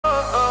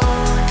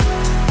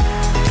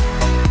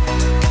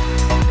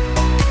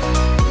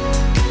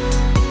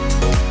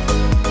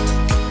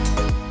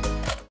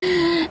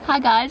Hi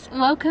guys,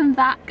 welcome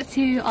back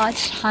to our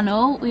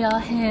channel. We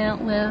are here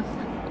with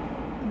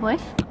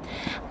Boyf,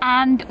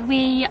 and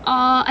we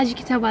are, as you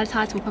can tell by the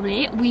title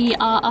probably, we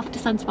are off to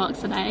Centre Parcs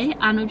today,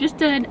 and we've just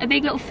done a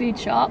big little food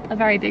shop, a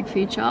very big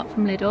food shop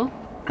from Lidl.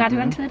 Glad we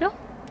went to Lidl?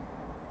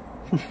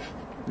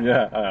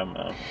 Yeah, I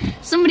am.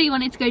 Somebody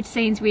wanted to go to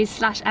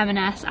Sainsbury's /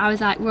 M&S. I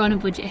was like, we're on a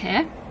budget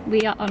here.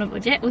 We are on a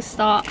budget. We'll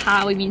start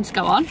how we mean to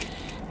go on.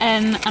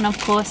 And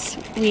of course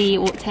we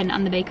walked in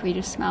and the bakery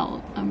just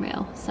smelled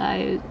unreal.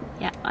 So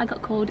yeah, I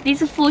got called.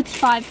 These are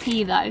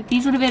 45p though.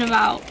 These would have been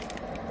about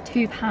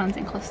 £2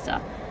 in Costa.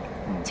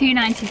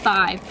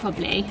 £2.95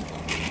 probably.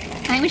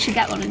 I think we should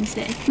get one and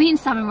see. Me and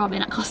Sam and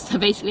Robin at Costa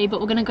basically, but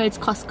we're gonna go to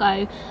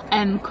Costco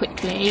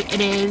quickly.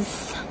 It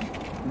is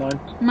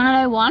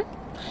 9:01.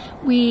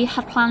 We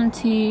had planned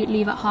to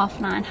leave at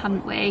 9:30,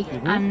 hadn't we?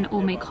 And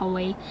all make our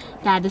way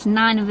there. There's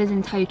 9 of us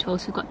in total,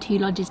 so we've got 2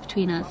 lodges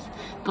between us.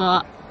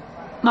 But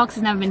Marcus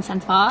has never been to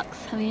Centre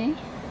Parcs, have you?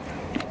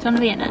 Do you want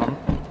to be in it?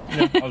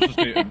 Yeah, I was just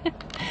eating.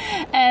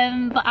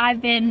 But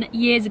I've been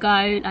years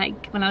ago,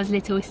 like when I was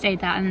little, we stayed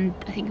there, and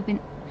I think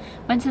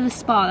went to the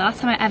spa. The last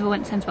time I ever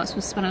went to Centre Parcs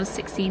was when I was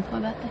 16 for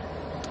my birthday.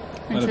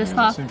 Went to the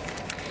spa. So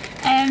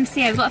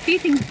yeah, we've got a few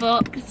things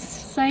booked.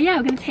 So yeah,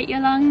 we're going to take you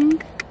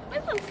along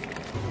with us.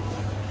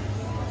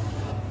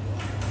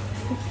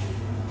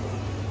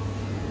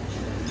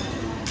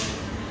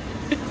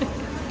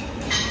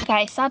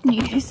 Okay, sad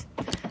news.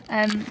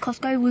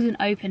 Costco wasn't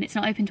open. It's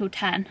not open till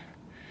 10.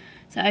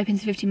 So it opens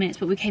in 15 minutes,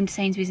 but we came to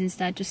Sainsbury's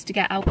instead just to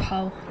get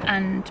alcohol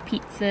and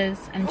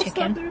pizzas and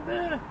chicken. What's that doing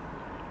there?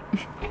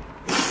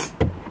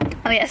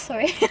 Oh yeah,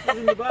 sorry. It's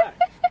in the back.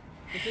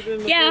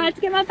 Yeah, I had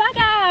to get my bag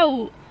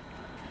out.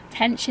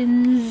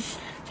 Tensions.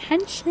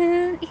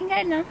 Tension. You can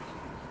get it now. You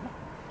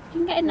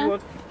can get it now.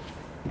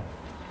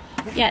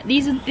 Yeah,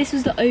 this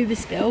was the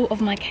overspill of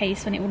my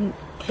case when it wouldn't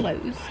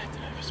close.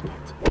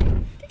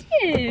 Did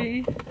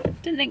you?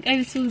 Didn't think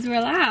overspills were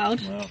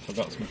allowed. No, I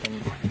forgot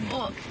something.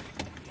 Oh.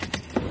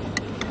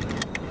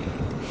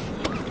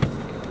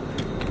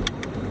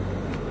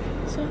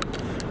 So,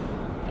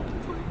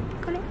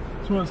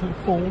 It's like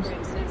falls.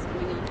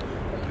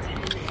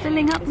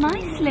 filling up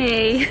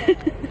nicely.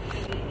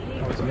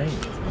 Oh, it's me.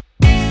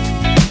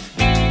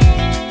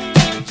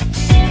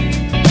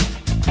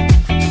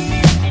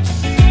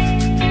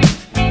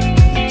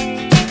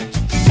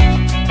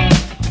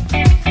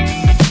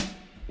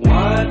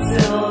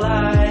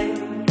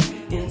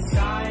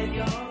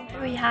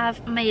 We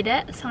have made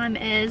it. The time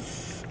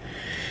is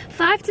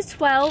 5 to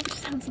 12.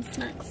 Just having some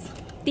snacks.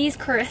 These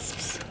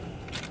crisps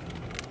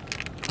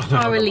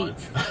are elite.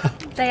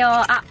 They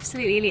are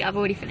absolutely elite. I've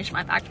already finished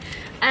my bag.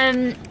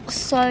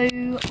 So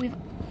we've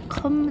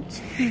come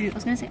to, I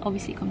was going to say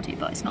obviously come to,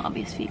 but it's not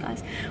obvious for you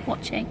guys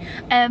watching.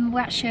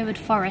 We're at Sherwood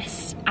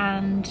Forest,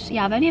 and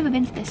yeah, I've only ever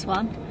been to this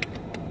one.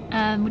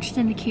 We're just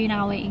in the queue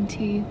now waiting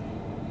to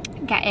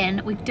get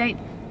in. We don't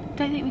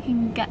think we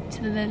can get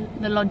to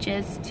the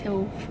lodges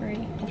till 3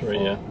 or 4,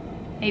 yeah.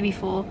 Maybe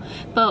 4.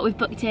 But we've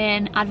booked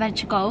in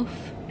Adventure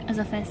Golf as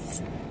a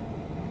first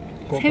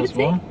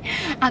activity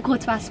at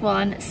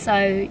 1:15.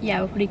 So yeah,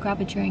 we'll probably grab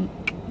a drink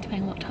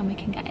depending on what time we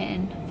can get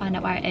in, find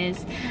out where it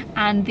is.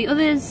 And the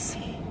others,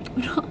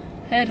 we've not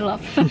heard a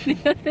lot from the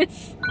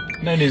others.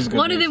 No news is good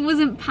One news. of them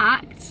wasn't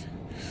packed,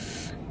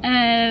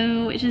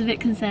 which is a bit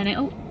concerning.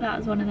 Oh, that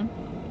was one of them.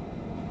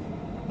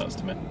 That's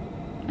to me.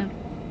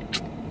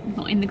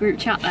 Not in the group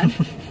chat then.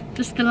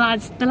 Just the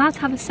lads. The lads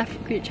have a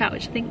separate group chat,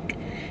 which I think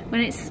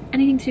when it's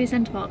anything to do with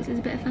Centre Parcs is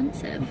a bit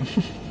offensive.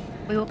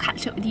 We will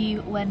catch up with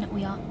you when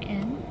we are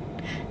in.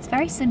 It's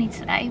very sunny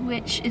today,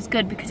 which is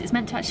good because it's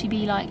meant to actually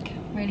be like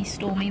really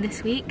stormy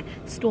this week.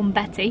 Storm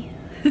Betty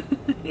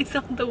is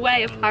on the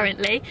way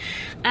apparently.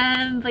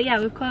 But yeah,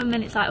 we've come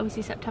in, it's like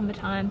obviously September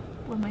time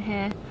when we're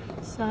here.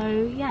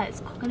 So yeah,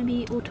 it's going to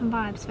be autumn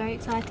vibes. Very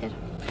excited.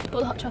 Got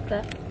the hot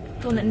chocolate,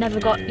 the one that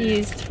never got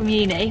used from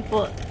uni,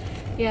 but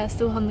yeah,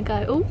 still on the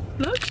go. Oh,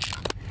 look,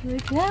 we're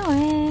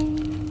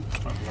going.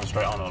 Go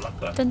straight on or left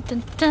there? Dun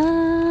dun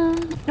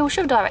dun. No,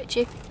 she'll direct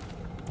you.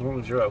 What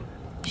was your own?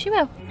 She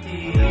will.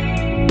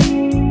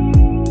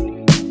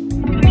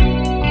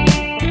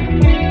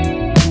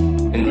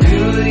 And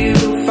do you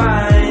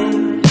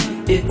find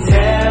it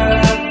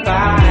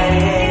terrifying?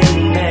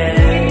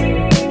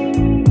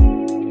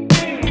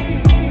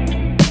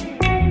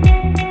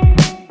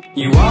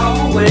 You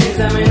always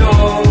let me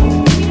know.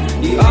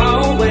 You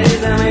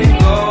always let me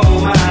go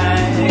my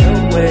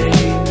way.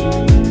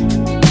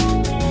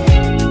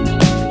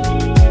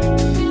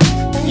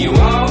 You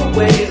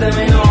always let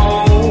me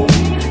know.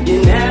 You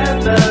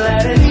never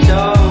let it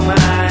show my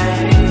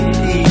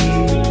deed.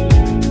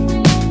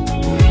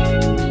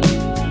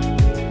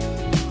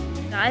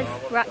 Guys,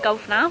 we're at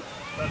golf now.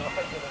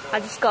 I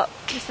just on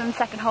the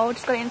second hole,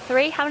 just got it in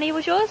 3. How many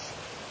was yours?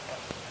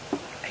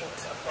 8.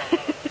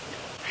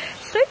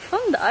 So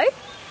fun though.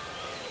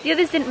 The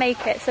others didn't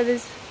make it, so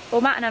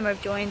well, Matt and Emma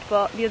have joined,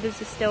 but the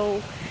others are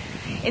still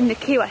in the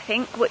queue, I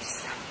think, which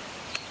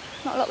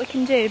not a lot we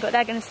can do, but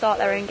they're going to start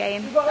their own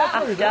game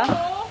after.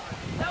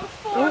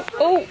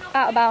 Oh,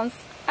 out of bounds.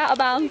 Out of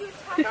bounds.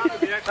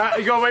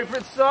 You gotta wait for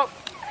it to stop.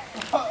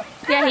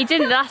 Yeah, he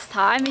didn't last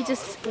time, he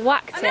just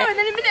whacked I know, it. and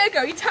then a minute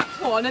ago he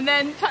tapped one and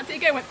then tapped it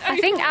again. Went, oh, I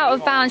think out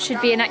of bounds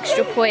should be an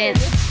extra point.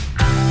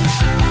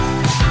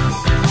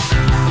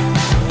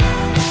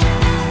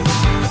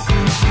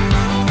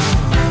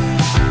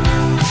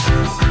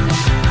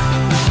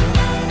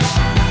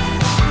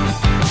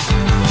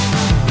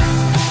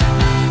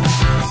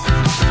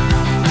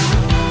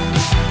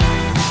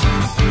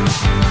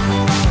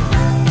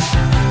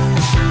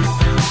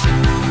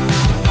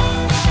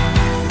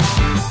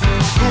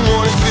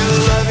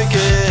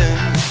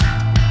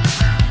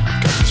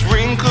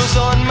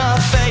 On my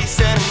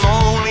face and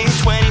I'm only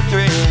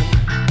 23, and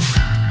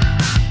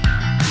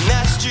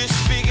that's just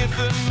speaking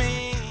for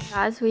me.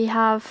 Guys, we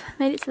have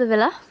made it to the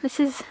villa.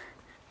 This is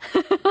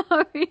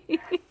Special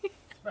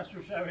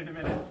show in a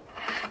minute.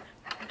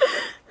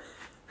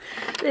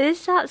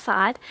 this is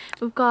outside.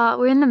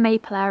 We're in the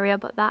maple area,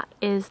 but that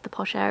is the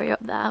posh area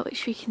up there,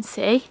 which we can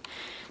see.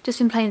 Just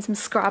been playing some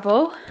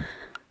Scrabble.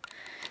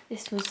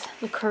 This was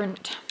the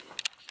current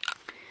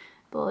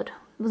board.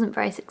 Wasn't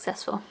very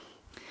successful.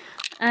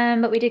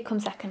 But we did come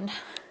second.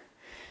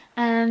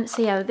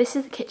 So yeah, this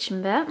is the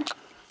kitchen bit.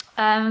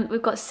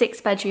 We've got a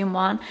 6-bedroom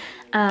one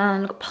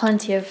and got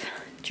plenty of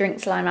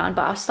drinks lying around,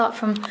 but I'll start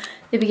from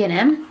the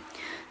beginning.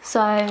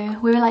 So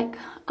we were like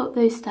up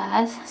those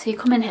stairs. So you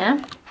come in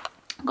here,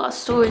 I've got a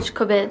storage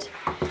cupboard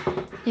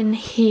in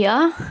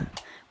here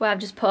where I've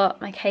just put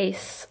my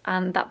case,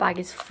 and that bag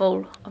is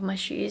full of my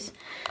shoes.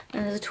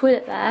 And there's a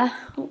toilet there.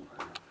 Ooh.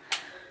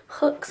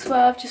 Hooks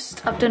where I've just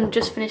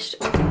finished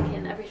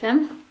unpacking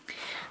everything.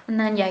 And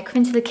then yeah, come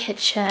into the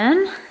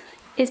kitchen.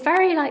 It's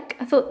very like,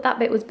 I thought that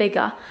bit was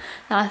bigger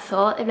than I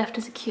thought. They've left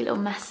us a cute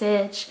little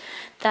message.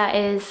 There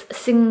is a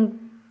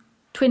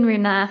twin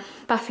room there,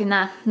 bathroom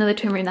there, another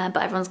twin room there,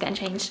 but everyone's getting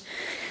changed.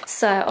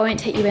 So I won't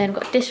take you in.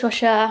 Got a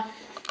dishwasher.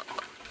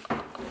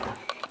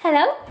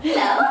 Hello.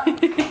 Hello.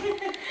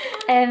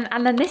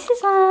 And then this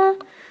is our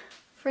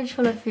fridge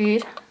full of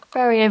food.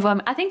 Very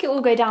overwhelming. I think it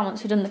will go down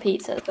once we've done the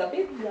pizzas.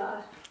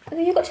 Oh,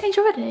 you got changed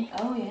already?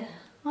 oh yeah.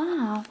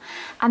 Wow.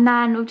 And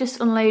then we've just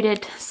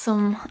unloaded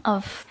some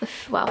of the,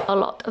 well, a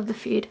lot of the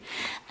food.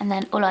 And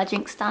then all our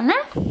drinks down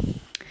there.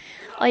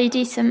 Are you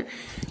decent?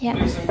 Yeah.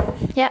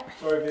 Decent. Yeah.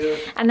 Sorry,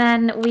 and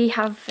then we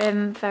have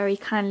very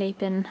kindly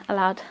been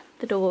allowed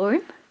the door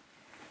room.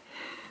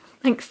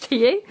 Thanks to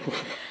you.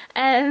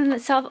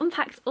 So I've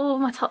unpacked all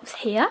my tops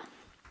here.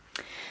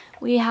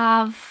 We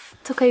have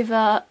took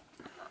over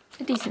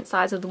a decent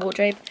size of the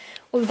wardrobe.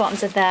 All the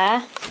bottoms are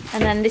there,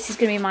 and then this is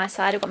going to be my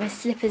side. I've got my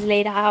slippers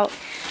laid out,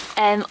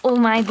 all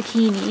my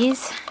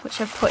bikinis,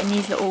 which I've put in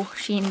these little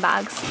Shein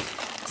bags.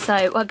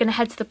 So we're going to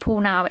head to the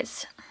pool now.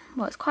 It's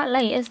quite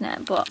late, isn't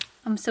it? But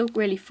I'm still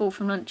really full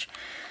from lunch.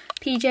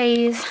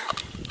 PJs.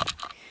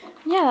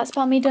 Yeah, that's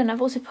about me done.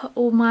 I've also put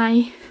all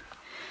my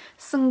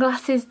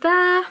sunglasses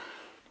there,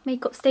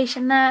 makeup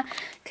station there,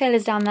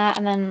 Kayla's down there,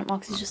 and then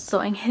Marcus is just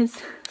sorting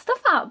his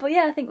stuff out. But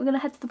yeah, I think we're going to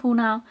head to the pool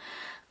now,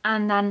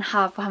 and then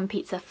we're having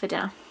pizza for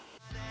dinner.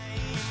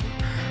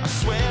 I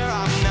swear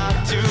I'm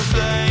not to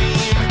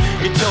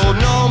blame. You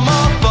told no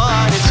more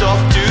fun, it's off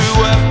to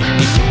work.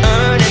 Need to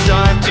earn it,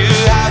 don't have to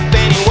have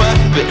any work.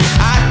 But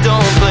I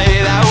don't play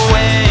that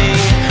way.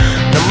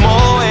 I'm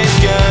always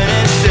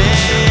gonna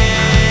say,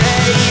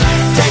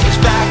 take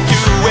us back to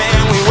when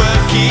we were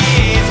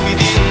kids. We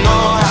didn't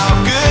know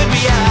how good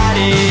we had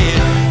it.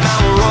 Now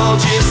we're all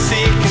just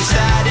sick and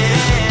sad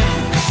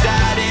and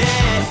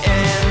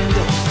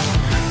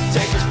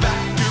take us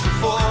back to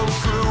before we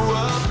grew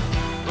up,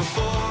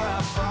 before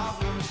our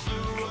problems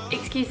blew up.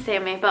 Excuse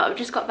me, but I've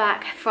just got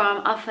back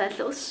from our first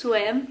little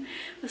swim.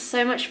 It was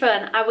so much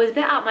fun. I was a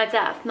bit out of my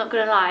depth, not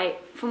gonna lie.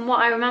 From what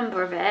I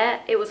remember of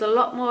it, it was a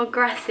lot more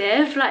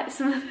aggressive, like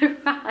some of the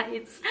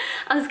rides.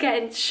 I was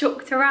getting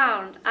shooked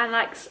around, and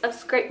like I've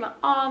scraped my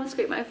arm,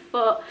 scraped my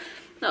foot.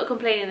 Not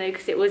complaining though,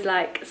 because it was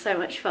like so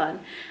much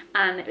fun,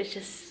 and it was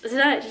just, I don't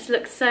know, it just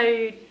looks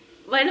so,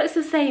 well, it looks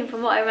the same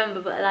from what I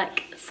remember, but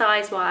like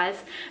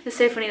size-wise. It was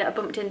so funny that I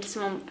bumped into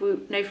someone we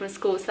know from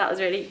school, so that was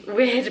really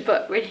weird,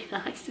 but really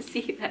nice to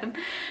see them.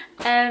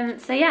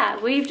 So yeah,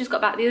 we've just got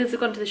back. The others have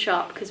gone to the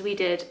shop, because we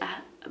did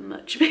a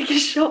much bigger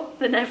shop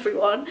than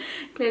everyone.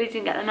 Clearly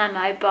didn't get the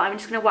memo, but I'm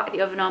just going to whack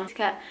the oven on to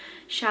get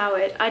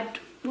showered. I'd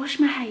washed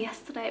my hair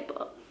yesterday,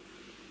 but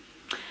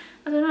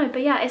I don't know.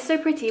 But yeah, it's so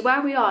pretty.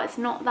 Where we are, it's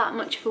not that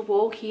much of a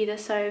walk either,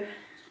 so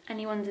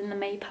anyone's in the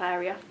Maple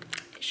area,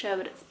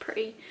 Sherwood, it's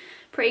pretty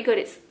good.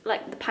 It's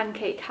like the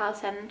pancake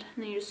house end,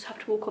 and then you just have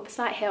to walk up a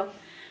slight hill,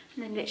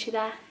 and then literally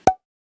there.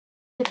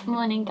 Good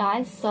morning,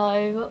 guys.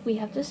 So we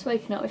have just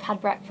woken up, we've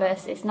had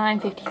breakfast. It's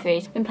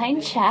 9:53. So been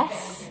playing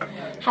chess,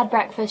 had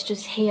breakfast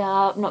just here.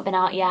 I've not been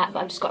out yet, but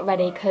I've just got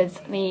ready because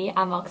me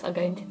and Marcus are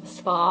going to the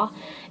spa.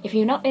 If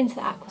you've not been to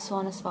the aqua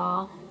sauna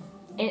spa,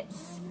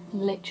 it's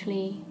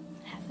literally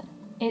heaven.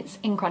 It's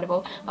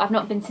incredible. But I've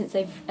not been since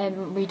they've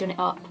redone it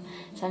up,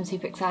 so I'm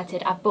super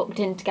excited. I've booked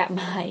in to get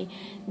my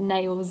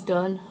nails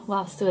done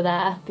whilst we're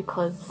there,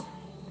 because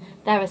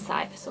they're a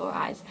sight for sore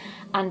eyes.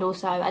 And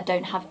also I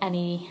don't have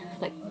any,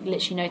 like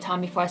literally no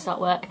time before I start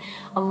work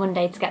on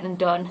Monday to get them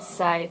done.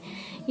 So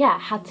yeah,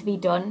 it had to be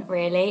done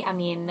really. I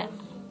mean,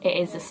 it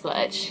is a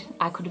splurge.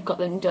 I could have got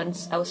them done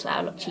elsewhere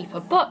a lot cheaper,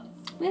 but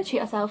we're gonna treat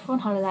ourselves, we're on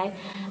holiday.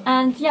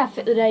 And yeah,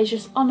 fit the day is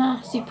just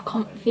Honor, super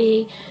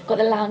comfy, got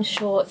the lounge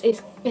shorts.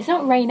 It's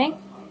not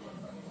raining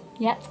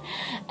yet,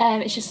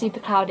 it's just super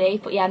cloudy,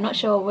 but yeah, I'm not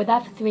sure. We're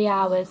there for 3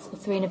 hours or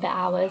 3 and a bit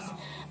hours,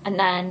 and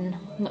then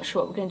I'm not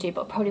sure what we're gonna do,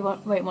 but probably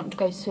won't want to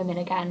go swimming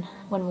again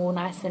when we're all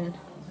nice and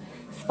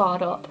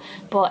sparred up.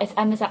 But it's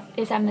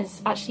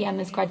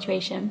Emma's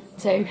graduation,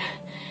 so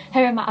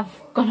her and Matt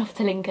have gone off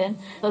to Lincoln.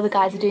 The other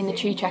guys are doing the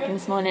tree trekking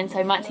this morning, so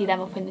we might see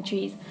them up in the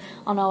trees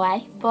on our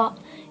way. But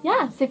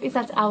yeah, super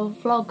excited. I'll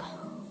vlog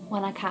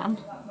when I can.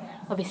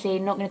 Obviously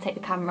not going to take the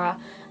camera,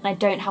 and I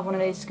don't have one of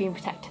those screen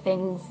protector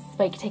things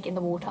where you can take it in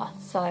the water,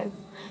 so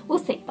we'll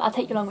see, but I'll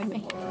take you along with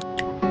me.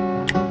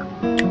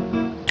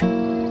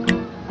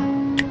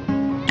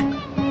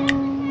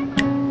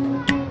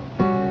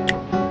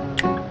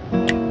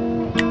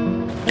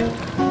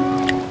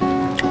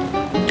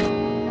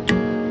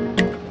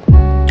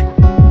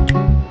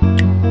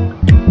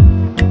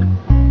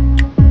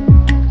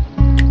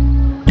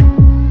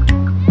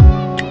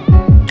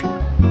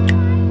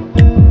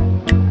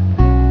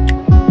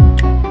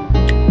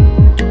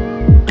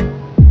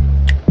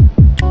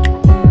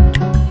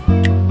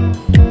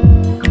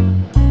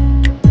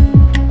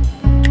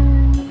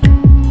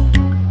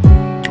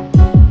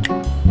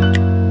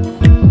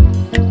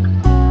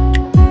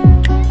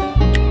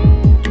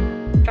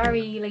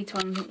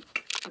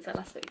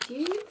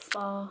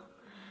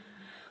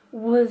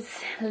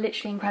 Was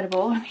literally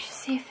incredible. Let me just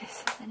see if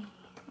this has any.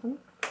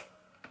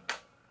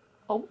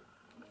 Oh,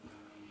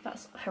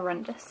 that's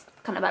horrendous.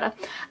 Kind of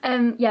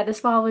better. Yeah, the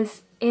spa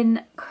was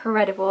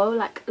incredible.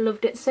 Like,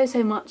 loved it so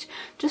much.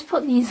 Just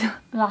put these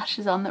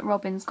lashes on that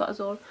Robin's got us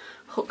all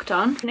hooked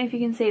on. I don't know if you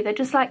can see, they're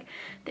just like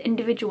the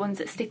individual ones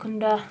that stick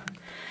under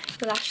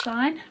the lash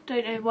line.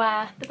 Don't know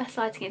where the best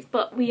lighting is,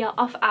 but we are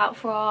off out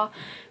for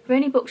we've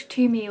only booked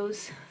 2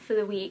 meals for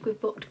the week. We've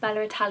booked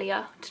Bella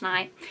Italia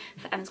tonight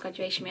for Emma's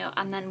graduation meal,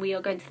 and then we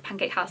are going to the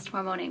Pancake House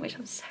tomorrow morning, which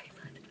I'm so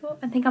excited for.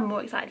 I think I'm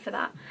more excited for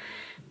that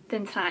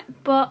than tonight.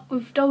 But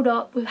we've doled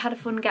up, we've had a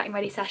fun getting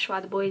ready session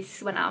while the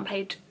boys went out and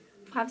played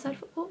 5-a-side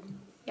football.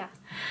 Yeah,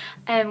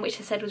 which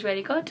I said was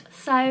really good.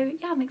 So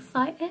yeah, I'm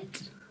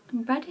excited.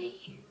 I'm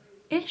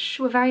ready-ish.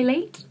 We're very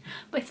late,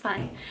 but it's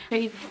fine.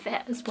 Very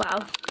fit as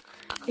well.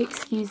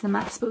 Excuse the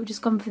mess, but we've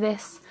just gone for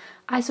this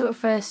Isort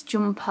First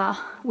jumper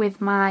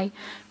with my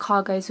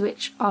cargos,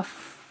 which are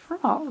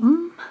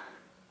from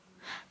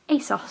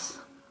ASOS,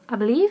 I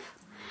believe.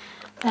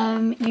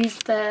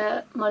 Used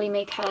the Molly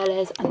May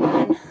curlers, and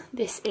then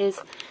this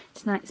is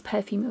tonight's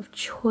perfume of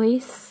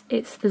choice.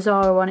 It's the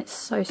Zara one. It's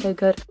so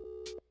good.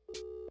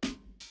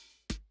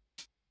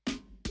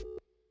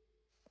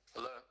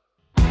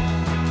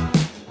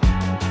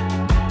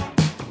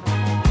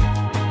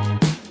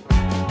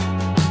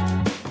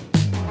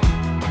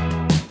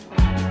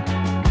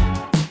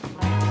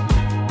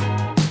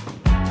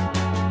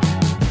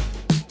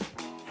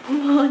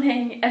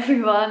 Morning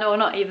everyone, or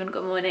not even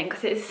good morning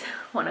because it's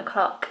 1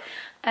 o'clock,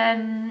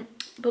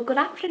 but good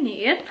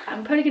afternoon.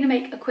 I'm probably going to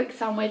make a quick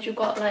sandwich. We've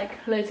got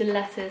like loads of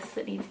lettuce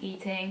that needs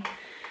eating,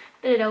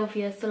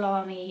 Philadelphia,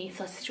 salami,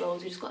 sausage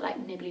rolls. We just got like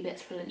nibbly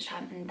bits for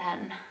lunchtime, and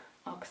then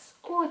oh,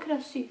 I could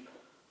have soup,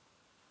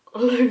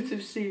 loads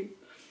of soup.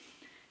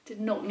 Did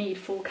not need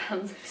 4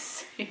 cans of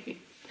soup.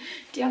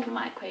 Do you have a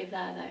microwave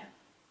there though?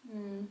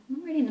 I'm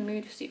not really in the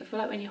mood for soup. I feel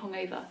like when you're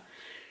hungover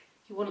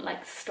you want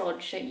like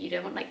stodge, don't you? You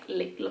don't want like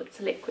lots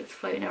of liquids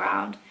floating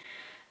around.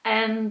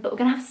 But we're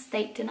gonna have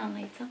steak dinner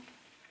later.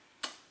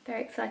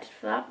 Very excited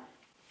for that.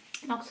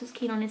 Knox was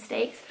keen on his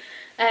steaks.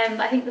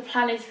 I think the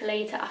plan is for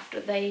later, after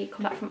they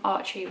come back from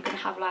archery, we're gonna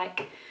have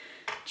like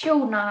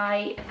chill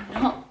night,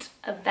 not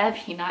a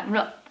bevy night. I'm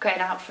not going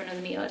out for another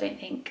meal, I don't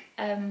think.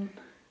 I'm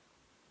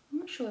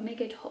not sure, I may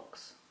go to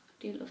Hawks. I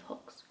do love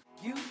Hawks.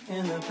 You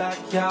in the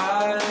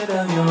backyard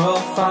of your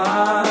old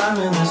farm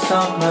in the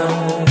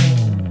summer.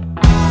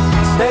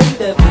 Stayed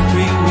there for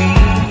 3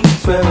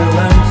 weeks, where we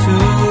learned to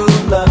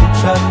love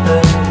each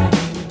other.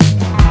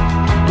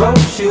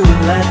 Wrote you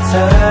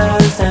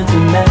letters, sent a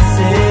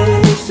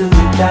message to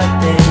the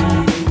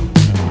captain.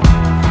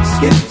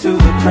 Skip to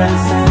the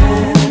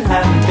present,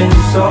 haven't been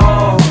so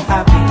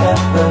happy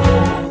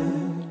ever.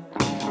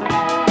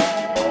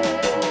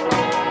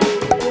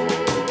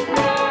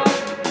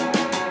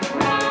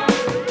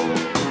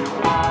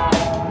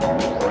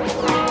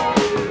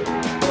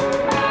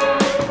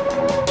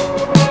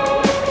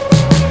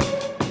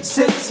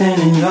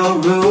 In your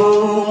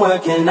room,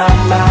 working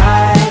on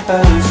my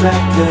first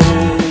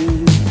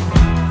record.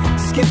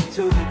 Skip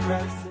to the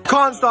present.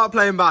 Can't start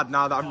playing bad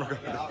now that I'm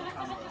recording.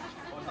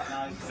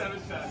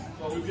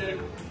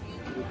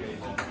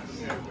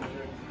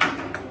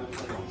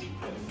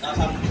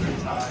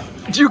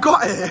 You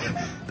got it?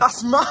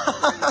 That's mad.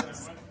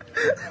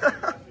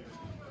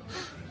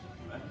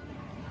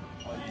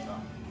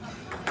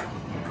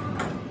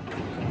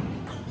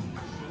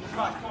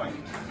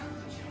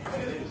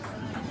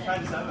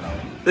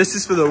 This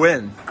is for the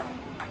win.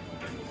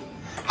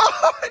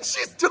 Oh,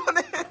 she's done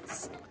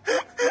it!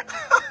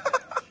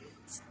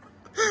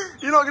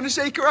 You're not going to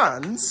shake her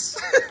hands?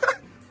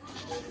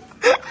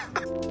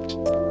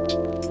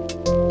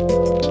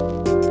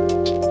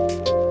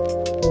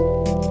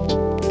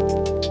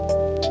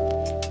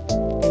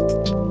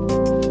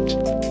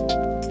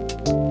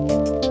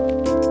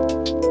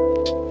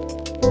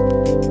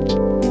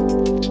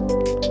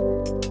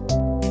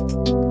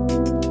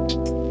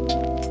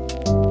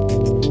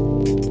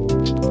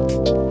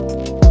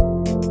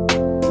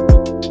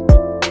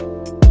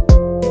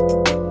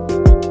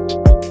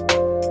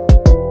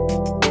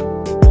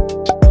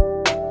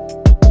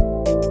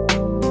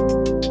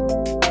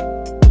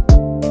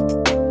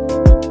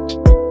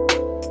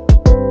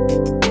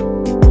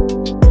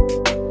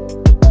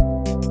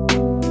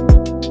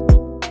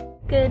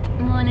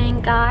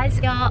 Guys,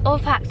 we are all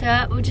packed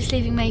up. We're just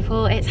leaving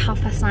Maple. It's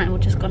 9:30.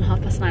 We've just gone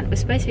 9:30. We're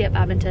supposed to be at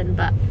badminton,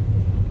 but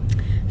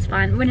it's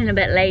fine. We're running a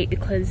bit late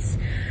because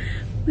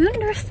we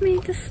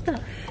underestimated the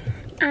stuff.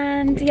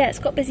 And yeah, it's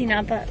got busy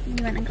now, but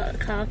we went and got the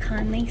car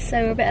kindly,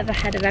 so we're a bit of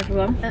ahead of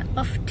everyone.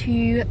 Off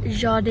to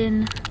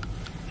Jardin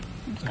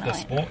de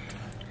Sport.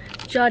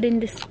 Jardin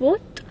de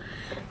Sport.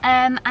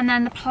 And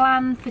then the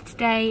plan for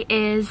today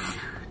is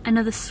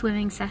another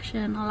swimming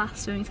session, our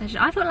last swimming session.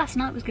 I thought last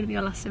night was going to be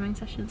our last swimming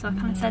session, so I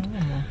kind of said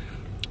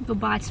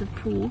goodbye to the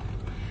pool.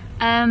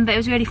 But it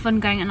was really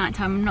fun going at night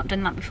time. I've not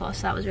done that before,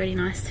 so that was really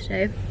nice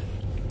to do.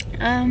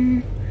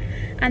 And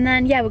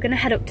then yeah, we're going to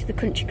head up to the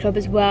country club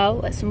as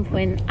well at some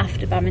point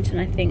after badminton,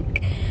 I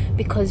think,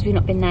 because we've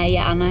not been there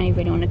yet, and I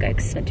really want to go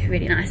because it's meant to be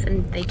really nice,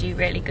 and they do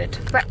really good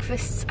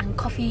breakfasts and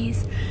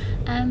coffees.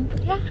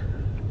 But yeah,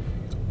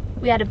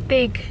 we had a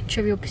big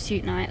Trivial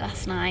Pursuit night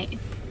last night.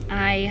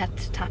 I had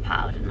to tap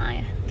out, didn't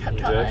I?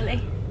 Tapped out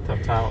early.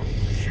 Tapped out.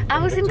 I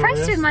was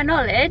impressed with my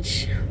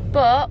knowledge,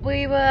 but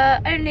we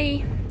were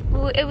only,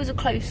 well, it was a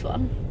close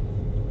one.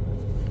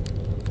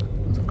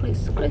 It was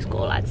a close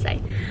call, I'd say.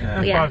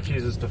 Yeah, 5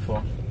 cheeses to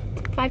 4.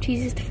 5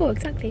 cheeses to 4,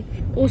 exactly.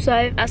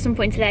 Also, at some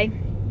point today,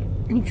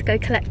 I need to go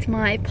collect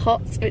my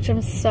pots, which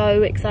I'm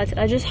so excited.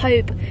 I just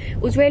hope,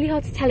 it was really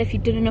hard to tell if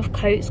you'd done enough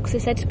coats, because they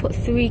said to put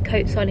 3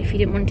 coats on if you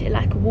didn't want it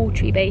like a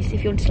watery base,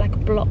 if you wanted like a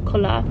block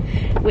colour,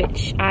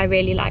 which I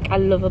really like. I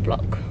love a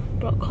block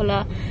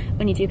colour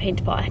when you do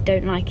paint a pot. I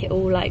don't like it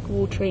all like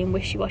watery and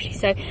wishy-washy,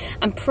 so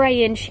I'm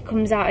praying she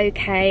comes out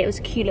okay. It was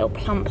a cute little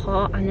plant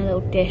pot and a little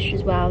dish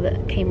as well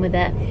that came with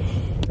it.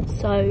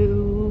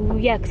 So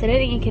yeah, because I don't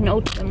think you can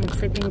alter them once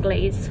they've been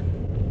glazed.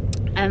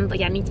 But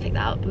yeah, I need to pick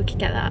that up. We could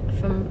get that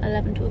from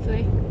 11 till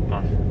 3.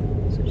 Nice.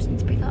 So I just need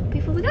to pick that up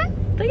before we go.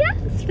 But yeah,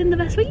 it's been the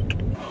best week.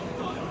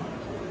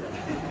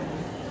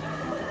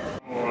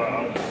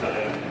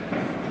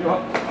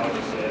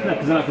 No,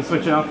 because then I can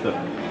switch it after.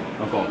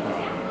 I've got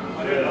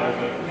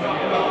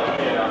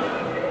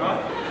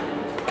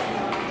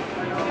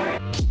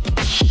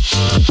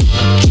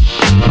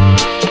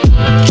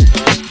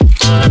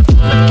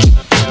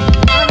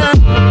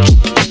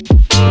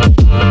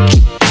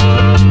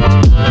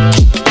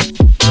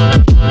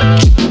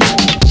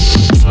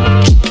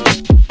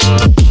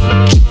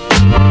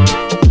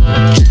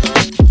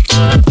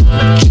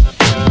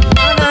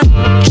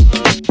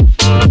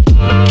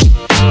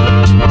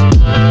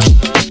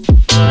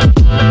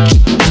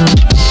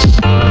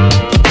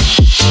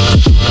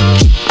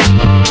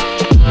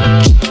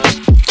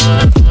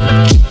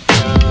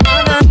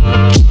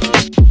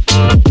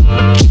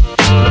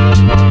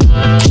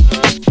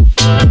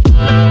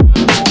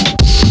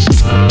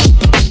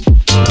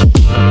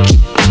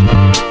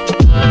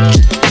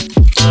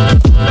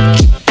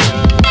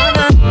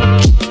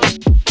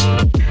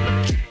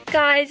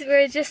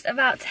just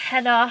about to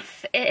head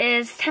off. It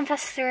is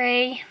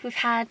 3:10. We've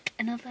had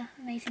another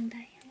amazing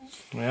day.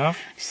 Yeah. I'm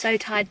so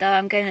tired though.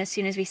 I'm going as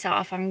soon as we start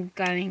off. I'm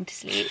going to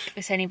sleep.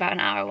 It's only about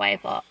an hour away,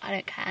 but I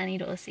don't care. I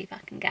need all the sleep I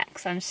can get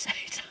because I'm so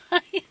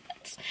tired.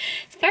 It's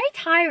very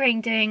tiring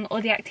doing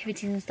all the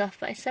activities and stuff,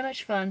 but it's so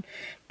much fun.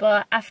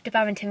 But after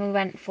badminton we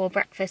went for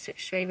breakfast, which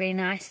was really, really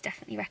nice.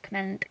 Definitely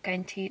recommend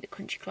going to the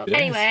country club. Yes.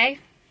 Anyway,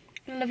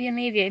 I love you and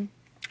leave you.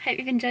 Hope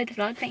you've enjoyed the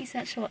vlog. Thank you so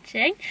much for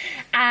watching.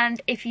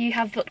 And if you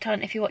have booked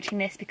on, if you're watching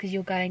this because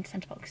you're going to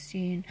Centre Box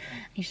soon,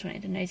 you just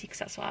wanted a nosy because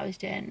that's what I was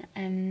doing,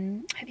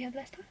 hope you have the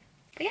best time.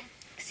 But yeah,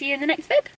 see you in the next vid.